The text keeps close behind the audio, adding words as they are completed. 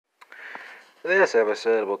This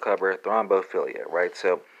episode will cover thrombophilia, right?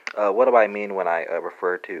 So, what do I mean when I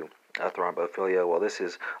refer to thrombophilia? Well, this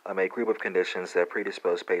is a group of conditions that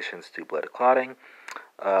predispose patients to blood clotting,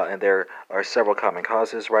 and there are several common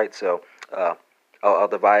causes, right? So, I'll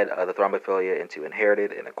divide the thrombophilia into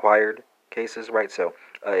inherited and acquired cases, right? So,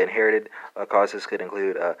 inherited causes could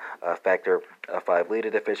include factor 5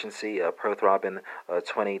 Leda deficiency, prothrombin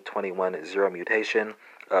 2021 0 mutation,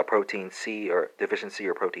 protein C or deficiency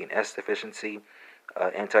or protein S deficiency,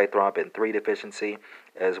 antithrombin 3 deficiency,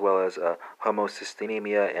 as well as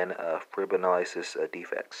homocystinemia and fibrinolysis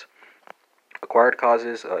defects. Acquired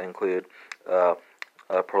causes include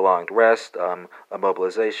prolonged rest,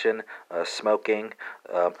 immobilization, smoking,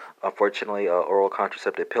 unfortunately, oral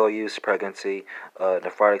contraceptive pill use, pregnancy,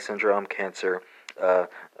 nephrotic syndrome, cancer,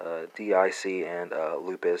 DIC, and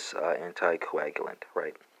lupus anticoagulant,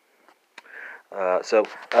 right? So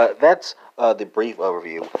that's the brief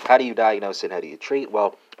overview. How do you diagnose and how do you treat?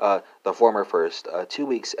 Well, the former first. 2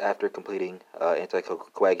 weeks after completing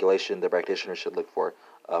anticoagulation, the practitioner should look for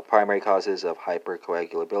primary causes of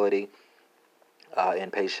hypercoagulability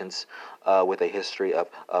in patients with a history of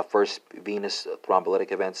first venous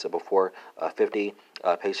thrombolytic events before 50,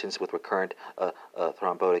 patients with recurrent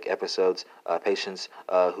thrombotic episodes, patients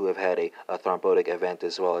who have had a thrombotic event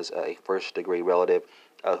as well as a first-degree relative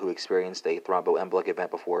who experienced a thromboembolic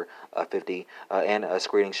event before 50, and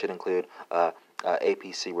screening should include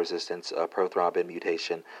APC resistance, prothrombin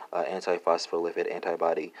mutation, antiphospholipid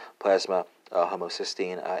antibody, plasma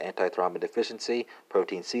homocysteine antithrombin deficiency,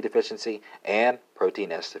 protein C deficiency, and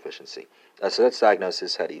protein S deficiency. So that's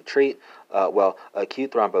diagnosis. How do you treat? Well,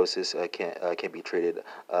 acute thrombosis can be treated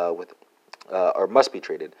with or must be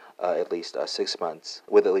treated at least 6 months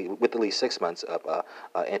with at least 6 months of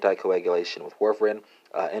anticoagulation with warfarin.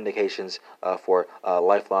 Indications for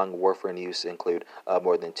lifelong warfarin use include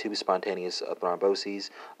more than 2 spontaneous thromboses,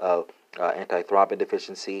 antithrombin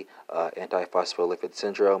deficiency, antiphospholipid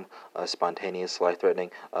syndrome, spontaneous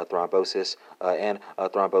life-threatening thrombosis, and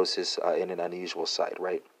thrombosis in an unusual site,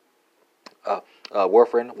 right?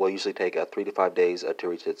 Warfarin will usually take 3 to 5 days to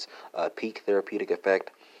reach its peak therapeutic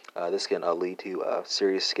effect. This can lead to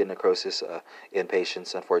serious skin necrosis in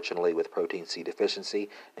patients, unfortunately, with protein C deficiency,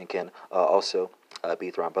 and can also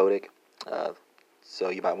be thrombotic. So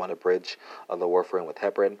you might want to bridge the warfarin with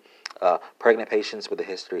heparin. Pregnant patients with a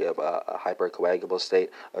history of a hypercoagulable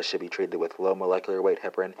state should be treated with low molecular weight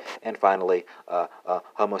heparin. And finally,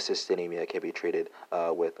 homocystinemia can be treated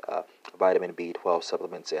with vitamin B12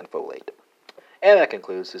 supplements and folate. And that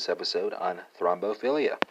concludes this episode on thrombophilia.